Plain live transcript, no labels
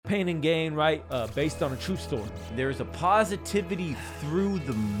Pain and Gain, right? Based on a true story. There's a positivity through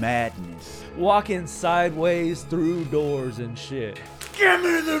the madness. Walking sideways through doors and shit. Give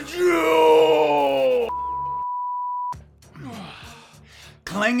me the jewel!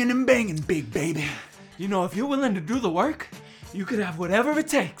 Clanging and banging, big baby. You know, if you're willing to do the work, you could have whatever it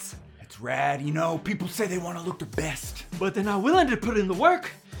takes. It's rad, you know, people say they want to look their best. But they're not willing to put in the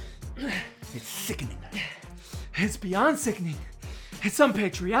work. It's sickening. It's beyond sickening. It's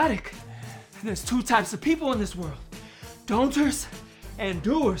unpatriotic. There's two types of people in this world. Don'ters and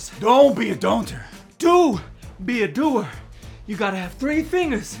doers. Don't be a don'ter. Do be a doer. You gotta have three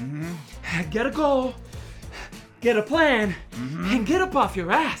fingers. Get a goal, get a plan, and get up off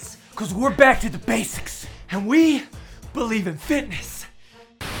your ass. Cause we're back to the basics. And we believe in fitness.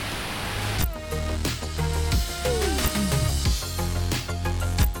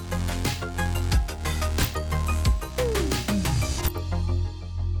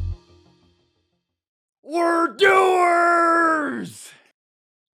 We're doers!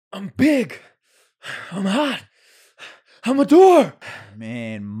 I'm big. I'm hot. I'm a doer.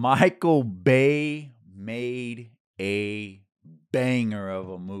 Man, Michael Bay made a banger of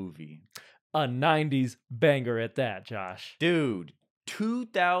a movie. A 90s banger at that, Josh. Dude,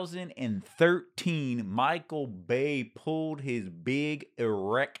 2013, Michael Bay pulled his big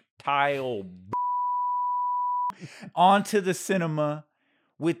erectile onto the cinema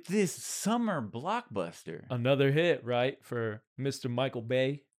with this summer blockbuster. Another hit, right, for Mr. Michael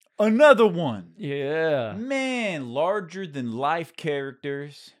Bay? Another one. Yeah. Man, larger than life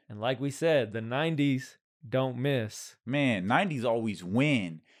characters. And like we said, the 90s don't miss. Man, 90s always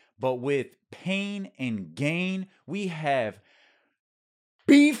win. But with Pain and Gain, we have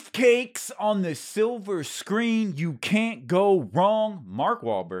beefcakes on the silver screen. You can't go wrong. Mark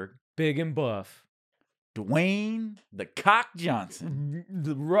Wahlberg. Big and buff. Dwayne the Cock Johnson.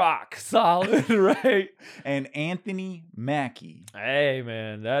 The Rock. Solid, right? And Anthony Mackie. Hey,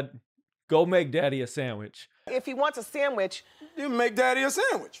 man, go make daddy a sandwich. If he wants a sandwich, You make daddy a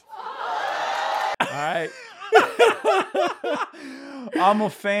sandwich. All right. I'm a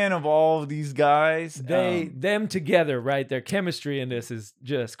fan of all of these guys. Them together, right? Their chemistry in this is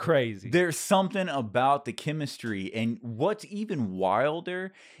just crazy. There's something about the chemistry. And what's even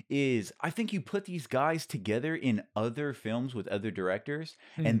wilder is I think you put these guys together in other films with other directors,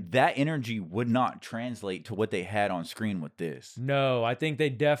 and that energy would not translate to what they had on screen with this. No, I think they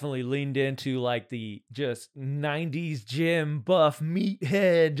definitely leaned into like the just 90s gym buff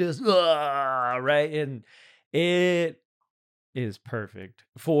meathead, just right? And it is perfect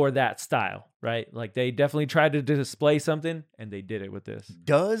for that style, right? Like they definitely tried to display something and they did it with this.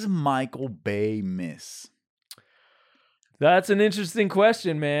 Does Michael Bay miss? That's an interesting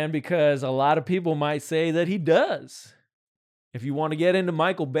question, man, because a lot of people might say that he does. If you want to get into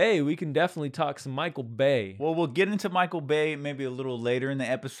Michael Bay, we can definitely talk some Michael Bay. Well, we'll get into Michael Bay maybe a little later in the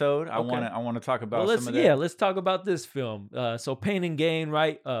episode. I want to talk about some of that. Yeah, let's talk about this film. So Pain and Gain,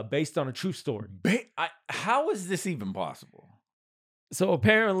 right? Based on a true story. How is this even possible? So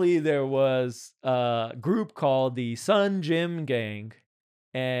apparently there was a group called the Sun Gym Gang,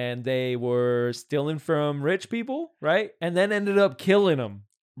 and they were stealing from rich people, right? And then ended up killing them.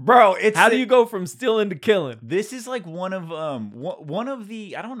 Bro, How do you go from stealing to killing? This is like one of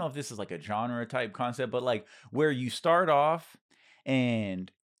the, I don't know if this is like a genre type concept, but like where you start off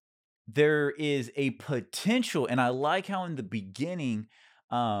and there is a potential, and I like how in the beginning,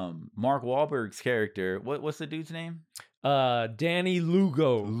 Mark Wahlberg's character, what's the dude's name? Danny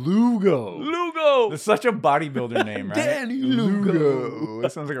Lugo. Lugo. That's such a bodybuilder name, right? Danny Lugo.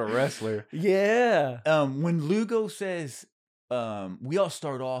 That sounds like a wrestler. Yeah. When Lugo says, we all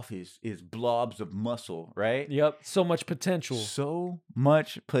start off as blobs of muscle, right? Yep. So much potential. So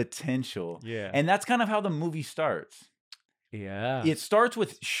much potential. Yeah. And that's kind of how the movie starts. Yeah. It starts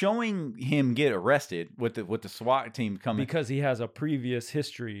with showing him get arrested with the SWAT team coming. Because he has a previous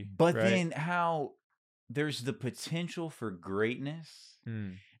history. But right? then how there's the potential for greatness.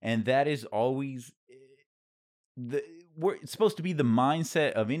 And that is always it's supposed to be the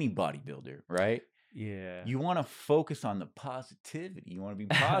mindset of any bodybuilder, right? Yeah. You want to focus on the positivity. You want to be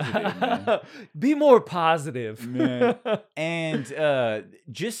positive, man. Be more positive. Man. And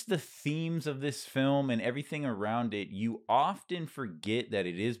just the themes of this film and everything around it, you often forget that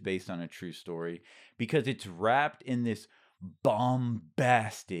it is based on a true story because it's wrapped in this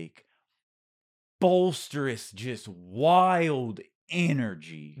bombastic, bolsterous, just wild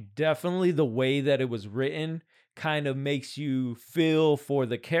energy. Definitely the way that it was written kind of makes you feel for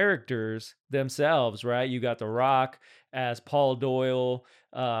the characters themselves, right? You got The Rock as Paul Doyle,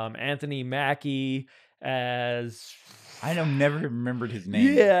 Anthony Mackie as I never remembered his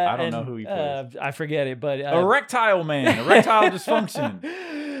name. Yeah, I don't know and who he plays. I forget it, but Erectile man, erectile dysfunction.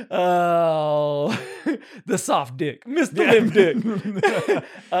 Oh, the soft dick, Mr. Limp Dick.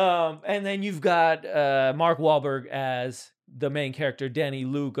 And then you've got Mark Wahlberg as the main character, Danny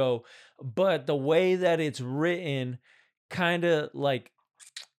Lugo. But the way that it's written, kind of like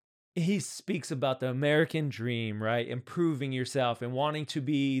he speaks about the American dream, right? Improving yourself and wanting to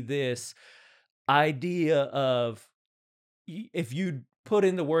be this idea of if you put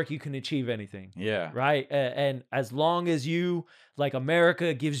in the work, you can achieve anything. Yeah. Right. And as long as you, like,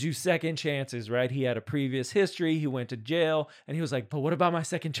 America gives you second chances, right? He had a previous history. He went to jail and he was like, but what about my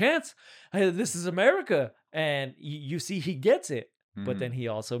second chance? This is America. And you see, he gets it. But then he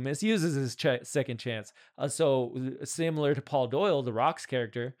also misuses his second chance. So similar to Paul Doyle, the Rock's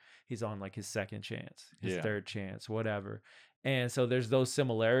character, he's on like his second chance, his third chance, whatever. And so there's those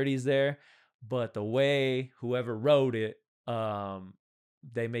similarities there. But the way whoever wrote it,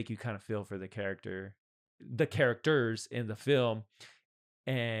 they make you kind of feel for the characters in the film.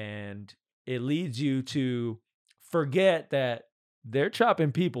 And it leads you to forget that they're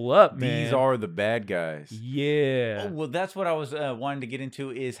chopping people up, man. These are the bad guys. Yeah. Oh, well, that's what I was wanting to get into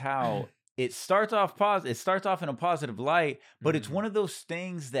is how it starts off positive. It starts off in a positive light, but it's one of those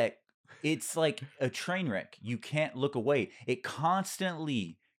things that it's like a train wreck. You can't look away. It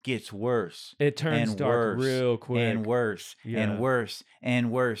constantly gets worse. It turns dark real quick. And worse and worse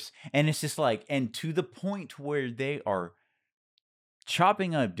and worse. And it's just like, and to the point where they are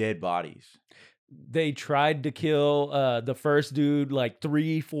chopping up dead bodies. They tried to kill the first dude like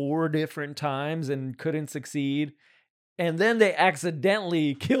 3-4 different times and couldn't succeed. And then they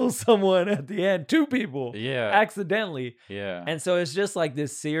accidentally kill someone at the end. 2 people. Yeah. Accidentally. Yeah. And so it's just like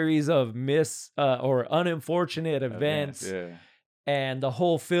this series of or unfortunate events. Yeah. And the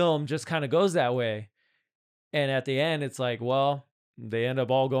whole film just kind of goes that way. And at the end, it's like, well, they end up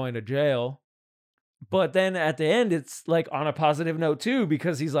all going to jail. But then at the end, it's like on a positive note too,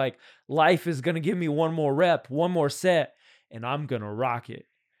 because he's like, life is going to give me one more rep, one more set, and I'm going to rock it.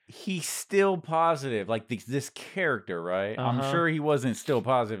 He's still positive. Like this character, right? I'm sure he wasn't still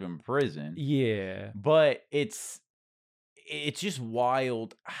positive in prison. Yeah. But it's just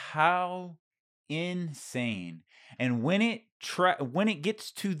wild how insane. And when it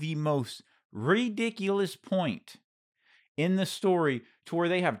gets to the most ridiculous point in the story to where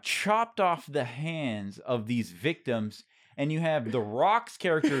they have chopped off the hands of these victims, and you have the Rock's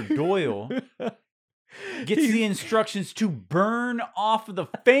character Doyle gets the instructions to burn off the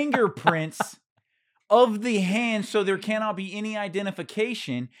fingerprints of the hands so there cannot be any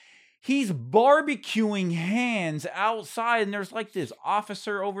identification. He's barbecuing hands outside, and there's like this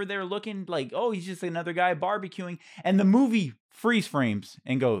officer over there looking like, oh, he's just another guy barbecuing. And the movie freeze frames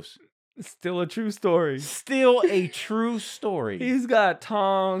and goes, still a true story. Still a true story. He's got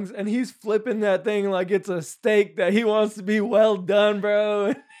tongs, and he's flipping that thing like it's a steak that he wants to be well done,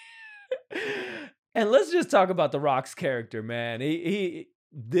 bro. And let's just talk about The Rock's character, man.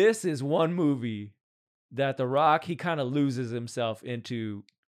 This is one movie that The Rock, he kind of loses himself into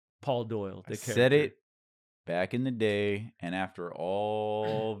Paul Doyle, the character. Said it back in the day, and after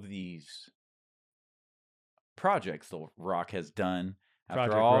all of these projects The Rock has done,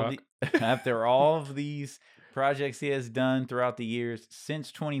 after all of these projects he has done throughout the years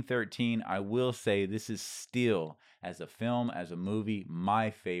since 2013, I will say this is still, as a film, as a movie,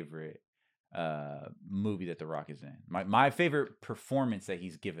 my favorite movie that The Rock is in. My favorite performance that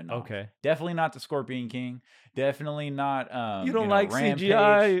he's given off. Okay. Definitely not the Scorpion King. Definitely not you don't like Rampage.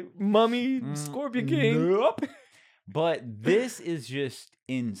 CGI mummy Scorpion King? Nope. But this is just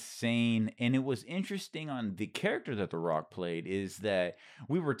insane. And it was interesting on the character that The Rock played is that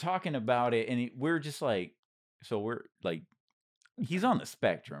we were talking about it, and we're just like, so we're like, he's on the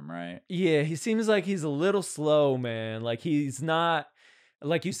spectrum, right? Yeah, he seems like he's a little slow, man. Like he's not,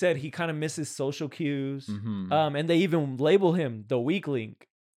 like you said, he kind of misses social cues. And they even label him the weak link.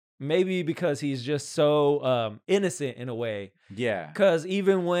 Maybe because he's just so innocent in a way. Yeah. Because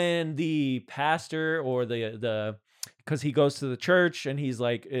even when the pastor or because he goes to the church and he's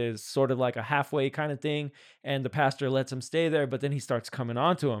like, is sort of like a halfway kind of thing. And the pastor lets him stay there, but then he starts coming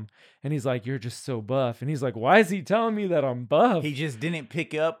on to him. And he's like, you're just so buff. And he's like, why is he telling me that I'm buff? He just didn't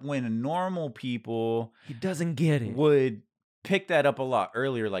pick up when normal people... He doesn't get it. ...would pick that up a lot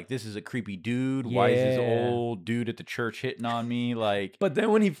earlier. Like, this is a creepy dude. Yeah. Why is this old dude at the church hitting on me? Like, but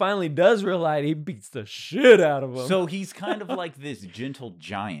then when he finally does realize, he beats the shit out of him. So he's kind of like this gentle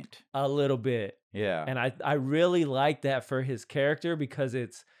giant. A little bit. Yeah. And I really like that for his character because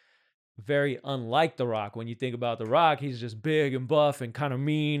it's very unlike The Rock. When you think about The Rock, he's just big and buff and kind of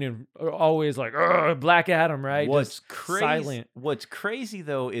mean and always like Black Adam, right? What's Just crazy? silent. What's crazy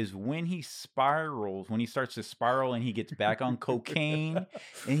though is when he starts to spiral, and he gets back on cocaine,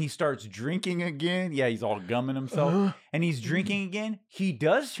 and he starts drinking again. Yeah, he's all gumming himself, and he's drinking again. He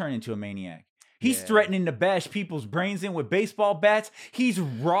does turn into a maniac. He's threatening to bash people's brains in with baseball bats. He's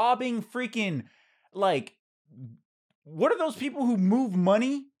robbing freaking, like, what are those people who move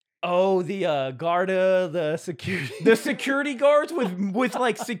money? Oh, the Garda, the security, The security guards with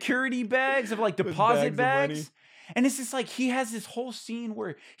like security bags of like deposit bags. And it's just like he has this whole scene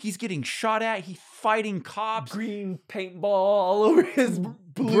where he's getting shot at, he's fighting cops. green paintball all over his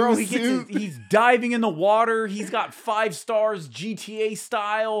blue suit. He's diving in the water. He's got 5 stars GTA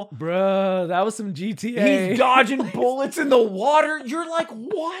style. Bruh, that was some GTA. He's dodging bullets in the water. You're like,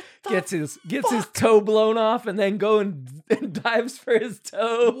 what the gets his toe blown off and then and dives for his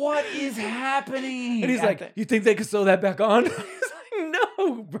toe. What is happening? And he's like, you think they could sew that back on? He's like,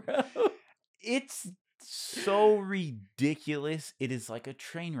 no, bro. It's so ridiculous. It is like a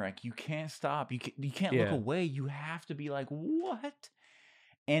train wreck. You can't stop. You can't look away. You have to be like, what?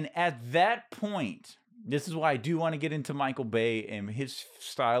 And at that point, this is why I do want to get into Michael Bay and his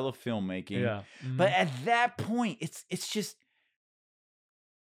style of filmmaking. Yeah. But at that point, it's just,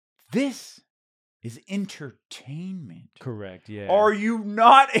 this is entertainment. Correct, yeah. Are you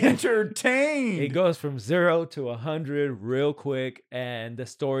not entertained? It goes from 0 to 100 real quick, and the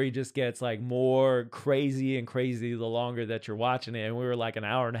story just gets like more crazy and crazy the longer that you're watching it. And we were like an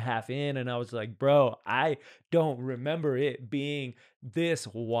hour and a half in, and I was like, bro, I don't remember it being this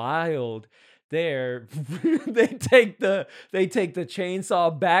wild. There, they take the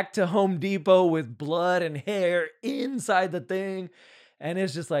chainsaw back to Home Depot with blood and hair inside the thing. And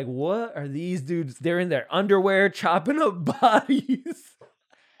it's just like, what are these dudes? They're in their underwear chopping up bodies.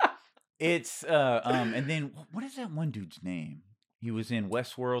 It's and then what is that one dude's name? He was in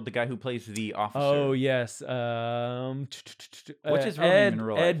Westworld, the guy who plays the officer. Oh yes. What's his real name in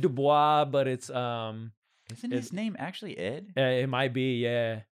real life? Ed Dubois, but it's Isn't his name actually Ed? It might be,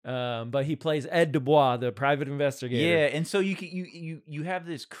 yeah. But he plays Ed Dubois, the private investigator. Yeah, and so you have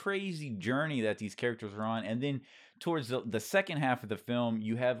this crazy journey that these characters are on, and then towards the second half of the film,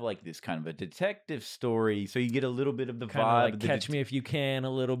 you have like this kind of a detective story. So you get a little bit of the Kinda vibe. like Catch Me If You Can a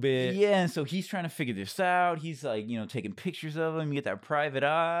little bit. Yeah, and so he's trying to figure this out. He's like, taking pictures of him. You get that private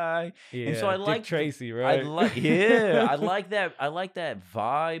eye. Yeah, and so I Dick like Tracy, right? I like that. I like that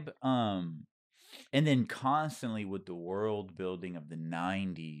vibe. And then constantly with the world building of the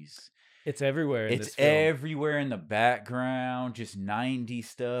 90s. It's everywhere in It's this film. everywhere in the background, just 90s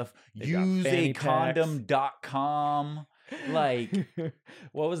stuff. They got fanny packs. Useacondom.com. Like,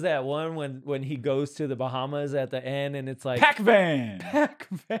 what was that one when he goes to the Bahamas at the end and it's like Pac-Man.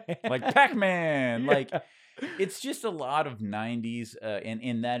 Pac-Man. Like Pac-Man. Yeah. Like, it's just a lot of 90s,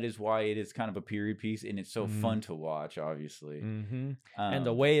 and that is why it is kind of a period piece, and it's so fun to watch, obviously. Mm-hmm. And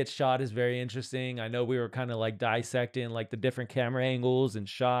the way it's shot is very interesting. I know we were kind of like dissecting like the different camera angles and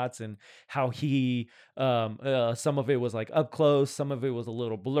shots and how he some of it was like up close, some of it was a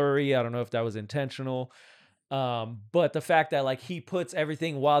little blurry. I don't know if that was intentional. But the fact that like he puts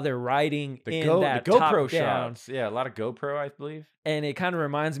everything while they're riding the that GoPro top-down, shots. Yeah, a lot of GoPro, I believe. and it kind of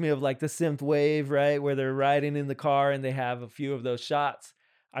reminds me of like the synth wave, right? Where they're riding in the car and they have a few of those shots.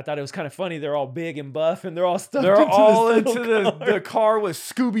 I thought it was kind of funny. They're all big and buff and they're all stuck into the car with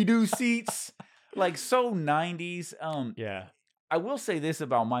Scooby-Doo seats. Like, so 90s. Yeah. I will say this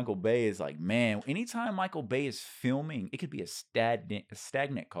about Michael Bay is like, man, anytime Michael Bay is filming, it could be a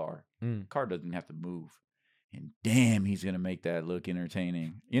stagnant car. Car doesn't have to move. And damn, he's going to make that look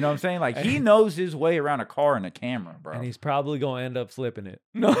entertaining. You know what I'm saying? Like, he knows his way around a car and a camera, bro. And he's probably going to end up flipping it.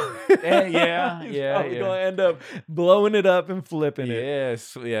 No. yeah. He's probably going to end up blowing it up and flipping it.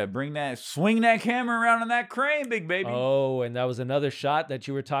 Yeah, swing that camera around on that crane, big baby. Oh, and that was another shot that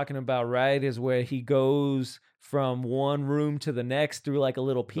you were talking about, right? Is where he goes from one room to the next through like a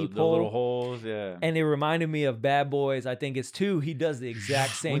little peephole. The little holes, yeah. And it reminded me of Bad Boys. I think it's 2. He does the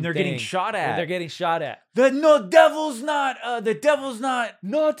exact same thing. When they're getting shot at. The devil's not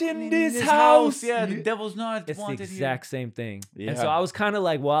in this house. Yeah, the devil's not It's the wanted exact same thing. Yeah. And so I was kind of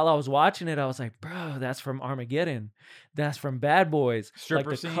like, while I was watching it, I was like, bro, that's from Armageddon. That's from Bad Boys.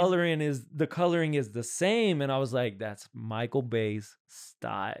 Stripper like scene? the coloring is the same. And I was like, that's Michael Bay's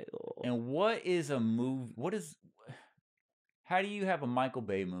style. And what is a movie? How do you have a Michael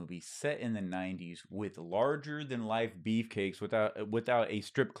Bay movie set in the 90s with larger than life beefcakes without a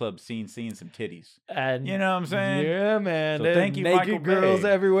strip club scene seeing some titties? And You know what I'm saying? yeah, man. So There's thank you, naked Michael girls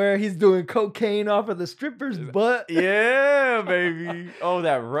Bay. everywhere. He's doing cocaine off of the stripper's butt. Yeah, baby. Oh,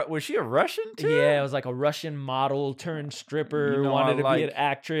 was she a Russian too? Yeah, it was like a Russian model turned stripper, You know, wanted to be an like-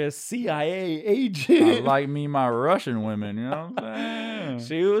 actress, CIA agent. I like me my Russian women, you know what I'm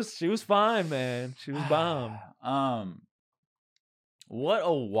saying? She was fine, man. She was bomb. What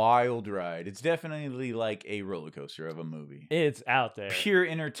a wild ride. It's definitely like a roller coaster of a movie. It's out there. Pure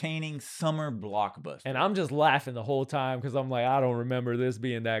entertaining summer blockbuster. And I'm just laughing the whole time because I'm like, I don't remember this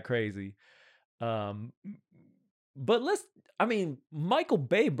being that crazy. But Michael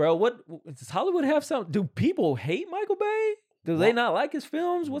Bay, bro, does Hollywood have some? Do people hate Michael Bay? Do they not like his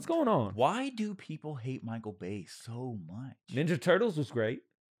films? What's going on? Why do people hate Michael Bay so much? Ninja Turtles was great.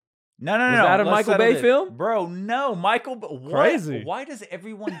 No. Was that a let's Michael settle Bay this. film? Bro, no. Crazy. Why does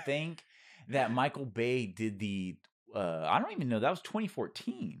everyone think that Michael Bay did the I don't even know. That was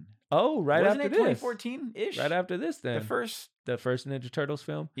 2014. Oh, right Wasn't after it this. 2014-ish? Right after this, then. The first Ninja Turtles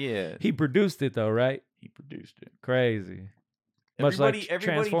film. Yeah. He produced it though, right? He produced it. Crazy. Much like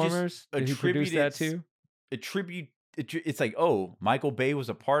Transformers. Did he produce that too? It's like, oh, Michael Bay was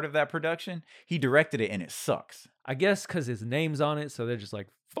a part of that production. He directed it and it sucks. I guess because his name's on it, so they're just like,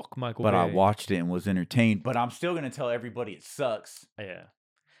 fuck Michael Bay. But I watched it and was entertained. But I'm still going to tell everybody it sucks. Yeah.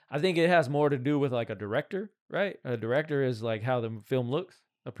 I think it has more to do with like a director, right? A director is like how the film looks.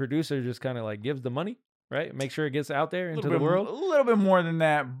 A producer just kind of like gives the money, right? Make sure it gets out there into the world. A little bit more than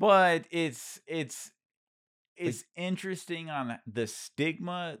that, but it's interesting on the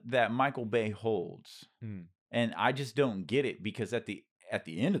stigma that Michael Bay holds. And I just don't get it because at the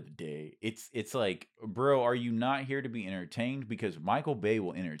end of the day, it's like, bro, are you not here to be entertained? Because Michael Bay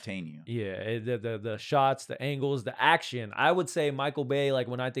will entertain you. Yeah, the shots, the angles, the action. I would say Michael Bay, like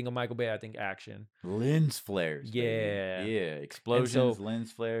when I think of Michael Bay, I think action. Lens flares. Yeah. Baby. Yeah. Explosions,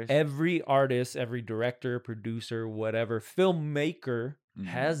 lens flares. Every artist, every director, producer, whatever, filmmaker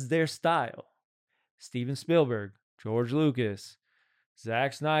has their style. Steven Spielberg, George Lucas,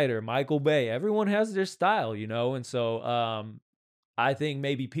 Zack Snyder, Michael Bay, everyone has their style, you know? And so I think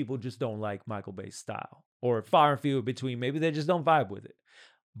maybe people just don't like Michael Bay's style or far and few between. Maybe they just don't vibe with it.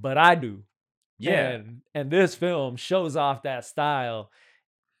 But I do. Yeah. And this film shows off that style.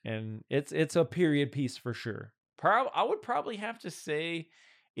 And it's a period piece for sure. I would probably have to say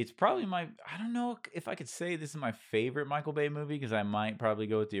it's probably I don't know if I could say this is my favorite Michael Bay movie because I might probably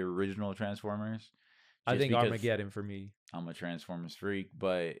go with the original Transformers. I think Armageddon for me. I'm a Transformers freak,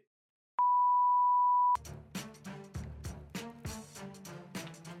 but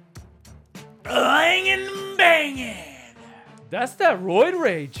banging and banging. That's that roid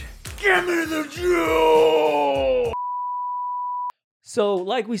rage. Give me the jewel. So,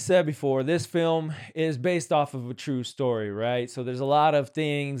 like we said before, this film is based off of a true story, right? So there's a lot of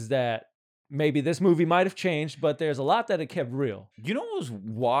things that maybe this movie might have changed, but there's a lot that it kept real. You know what was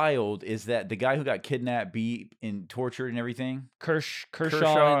wild is that the guy who got kidnapped, beat, and tortured and everything,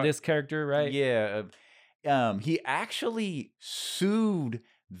 Kershaw in this character, right? Yeah. He actually sued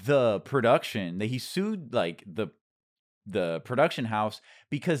the production. He sued like the production house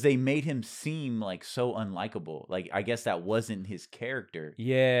because they made him seem like so unlikable. Like I guess that wasn't his character.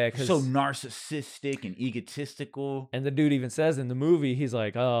 Yeah, so narcissistic and egotistical. And the dude even says in the movie, he's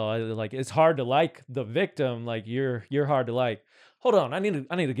like, "Oh, like it's hard to like the victim. Like you're hard to like." Hold on, I need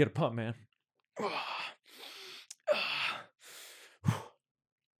to get a pump, man.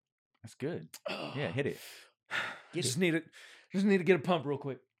 That's good. Yeah, hit it. Just need to get a pump real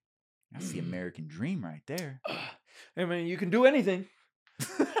quick. That's the American dream right there. Hey man, you can do anything.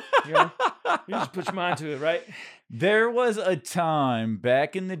 You know? You just put your mind to it, right? There was a time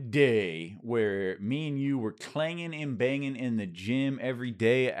back in the day where me and you were clanging and banging in the gym every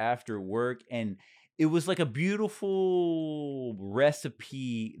day after work, and it was like a beautiful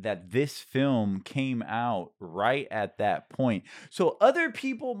recipe that this film came out right at that point. So other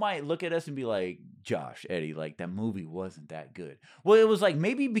people might look at us and be like, Josh, Eddie, like that movie wasn't that good. Well, it was like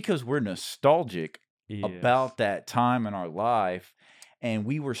maybe because we're nostalgic about that time in our life. And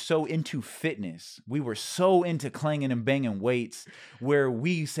we were so into fitness. We were so into clanging and banging weights where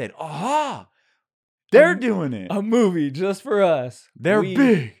we said, aha, they're doing it. A movie just for us. They're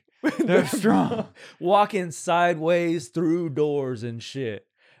big. They're strong. Walking sideways through doors and shit,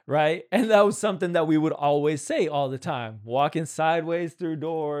 right? And that was something that we would always say all the time. Walking sideways through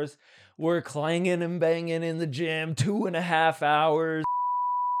doors. We're clanging and banging in the gym 2.5 hours.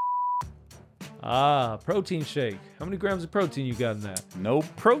 Protein shake. How many grams of protein you got in that? No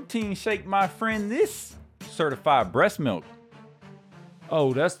protein shake, my friend. This certified breast milk.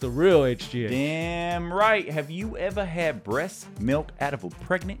 Oh, that's the real HGH. Damn right. Have you ever had breast milk out of a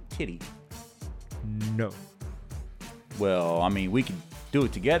pregnant titty? No. Well, I mean, we could do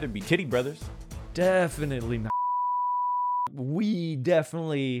it together, be titty brothers. Definitely not. We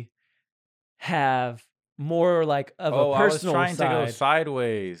definitely have more like of a personal I was trying side. to go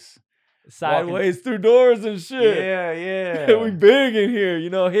sideways. Sideways through doors and shit. Yeah. We big in here, you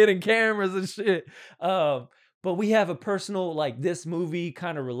know, hitting cameras and shit. But we have a personal, like, this movie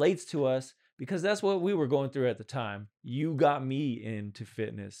kind of relates to us because that's what we were going through at the time. You got me into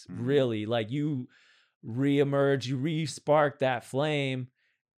fitness, really. Like, you reemerged, you re-sparked that flame,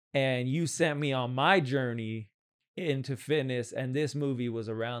 and you sent me on my journey into fitness. And this movie was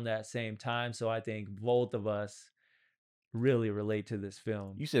around that same time. So I think both of us really relate to this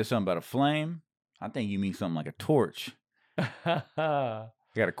film. You said something about a flame. I think you mean something like a torch. I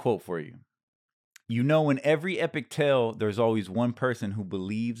got a quote for you. You know, in every epic tale, there's always one person who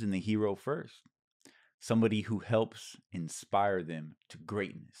believes in the hero first. Somebody who helps inspire them to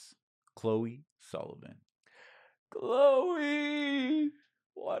greatness. Chloe Sullivan. Chloe!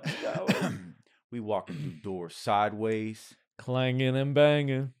 Watch out. We walking through doors sideways. Clanging and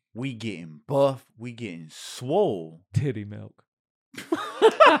banging. We getting buff. We getting swole. Titty milk.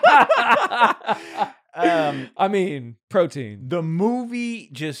 I mean, protein. The movie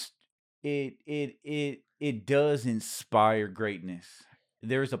just it does inspire greatness.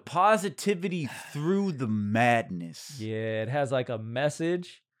 There's a positivity through the madness. Yeah, it has like a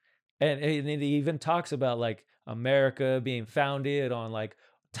message, and it even talks about like America being founded on like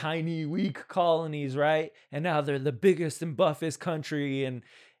tiny, weak colonies, right? And now they're the biggest and buffest country, and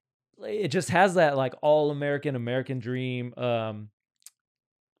it just has that like all American dream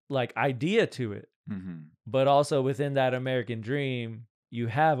like idea to it. But also within that American dream, you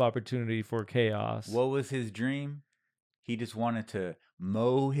have opportunity for chaos. What was his dream? He just wanted to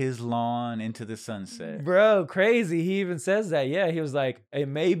mow his lawn into the sunset. Bro, crazy. He even says that. Yeah, he was like, it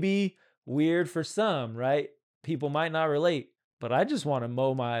may be weird for some, right? People might not relate, but I just want to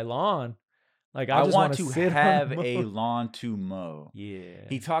mow my lawn. Like I just want to sit have on the a mow. lawn to mow. Yeah.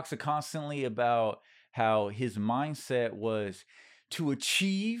 He talks constantly about how his mindset was to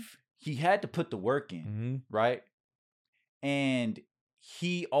achieve. He had to put the work in, right? And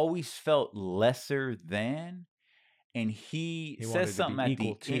he always felt lesser than. And he says something at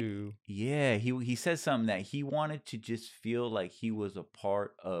the end. Yeah, he says something that he wanted to just feel like he was a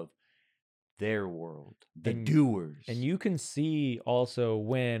part of their world, the doers. And you can see also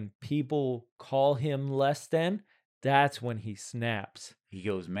when people call him less than, that's when he snaps. He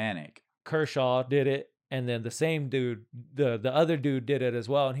goes manic. Kershaw did it, and then the same dude, the other dude did it as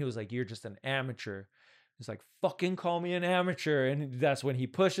well, and he was like, "You're just an amateur." He's like, "Fucking call me an amateur," and that's when he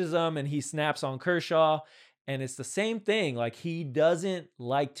pushes him, and he snaps on Kershaw, and it's the same thing. Like he doesn't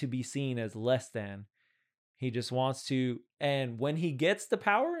like to be seen as less than. He just wants to, and when he gets the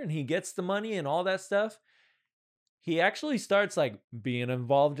power and he gets the money and all that stuff, he actually starts like being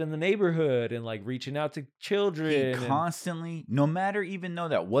involved in the neighborhood and like reaching out to children. He constantly, no matter, even though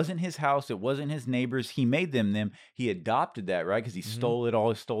that wasn't his house, it wasn't his neighbors, he made them. He adopted that, right? Because he stole it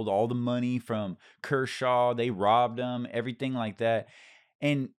all. He stole all the money from Kershaw. They robbed him, everything like that.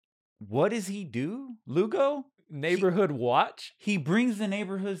 And what does he do, Lugo? Neighborhood watch? He brings the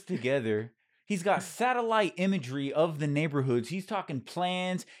neighborhoods together. He's got satellite imagery of the neighborhoods. He's talking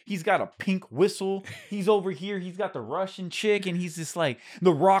plans. He's got a pink whistle. He's over here. He's got the Russian chick, and he's just like,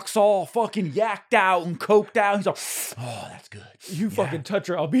 the Rock's all fucking yacked out and coked out. He's like, oh, that's good. You fucking touch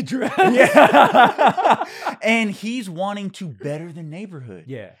her, I'll beat your ass. Yeah. And he's wanting to better the neighborhood.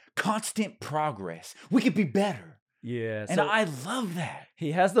 Yeah. Constant progress. We could be better. Yeah. And I love that.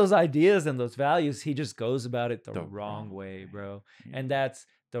 He has those ideas and those values. He just goes about it the wrong way, bro. Yeah. And that's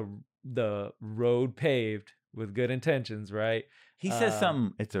the road paved with good intentions, right? He says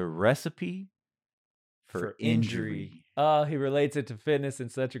something, it's a recipe for injury. Oh, he relates it to fitness in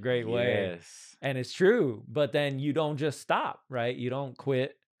such a great way. Yes. And it's true. But then you don't just stop, right? You don't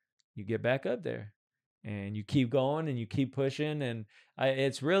quit. You get back up there. And you keep going and you keep pushing. And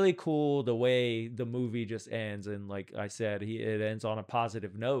it's really cool the way the movie just ends. And like I said, it ends on a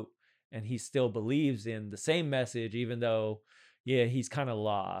positive note. And he still believes in the same message, even though, yeah, he's kind of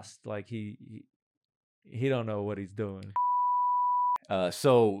lost. Like he don't know what he's doing.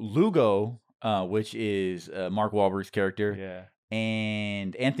 So Lugo, which is Mark Wahlberg's character, yeah,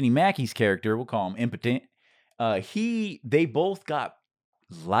 and Anthony Mackie's character, we'll call him Impotent. They both got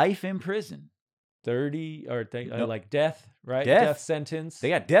life in prison. 30 or like death, right? Death sentence. They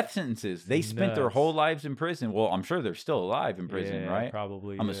got death sentences. They spent their whole lives in prison. Well, I'm sure they're still alive in prison, right?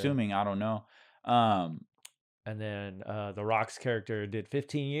 Probably. I'm assuming. I don't know. And then The Rock's character did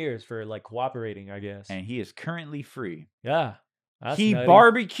 15 years for like cooperating, I guess. And he is currently free. Yeah. That's He nutty.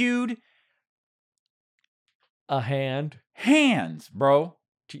 barbecued a hand. hands, bro.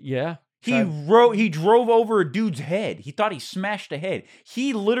 Yeah. He drove over a dude's head. He thought he smashed a head.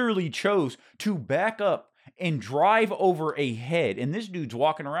 He literally chose to back up and drive over a head. And this dude's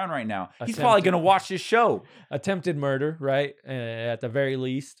walking around right now. He's probably going to watch this show. Attempted murder, right? At the very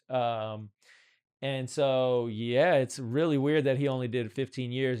least. And so, yeah, it's really weird that he only did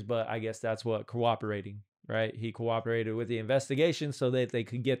 15 years, but I guess that's what cooperating, right? He cooperated with the investigation so that they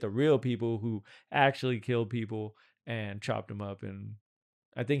could get the real people who actually killed people and chopped them up. And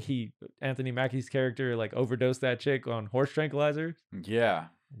I think Anthony Mackie's character, like overdosed that chick on horse tranquilizer. Yeah.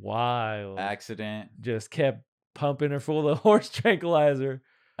 Wild. Accident. Just kept pumping her full of horse tranquilizer.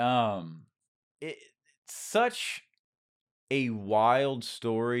 It's such a wild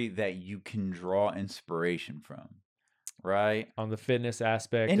story that you can draw inspiration from, right? On the fitness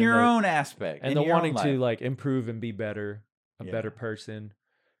aspect. In your own aspect. And the wanting to like improve and be better, a better person.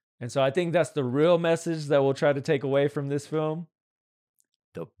 And so I think that's the real message that we'll try to take away from this film.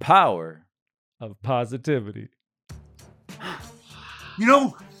 The power of positivity. You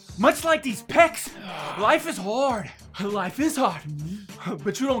know, much like these pecs, life is hard. Life is hard.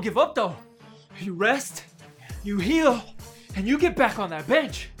 But you don't give up though. You rest, you heal, and you get back on that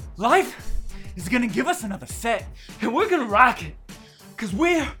bench. Life is gonna give us another set, and we're gonna rock it. Cause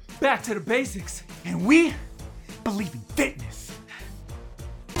we're back to the basics, and we believe in fitness.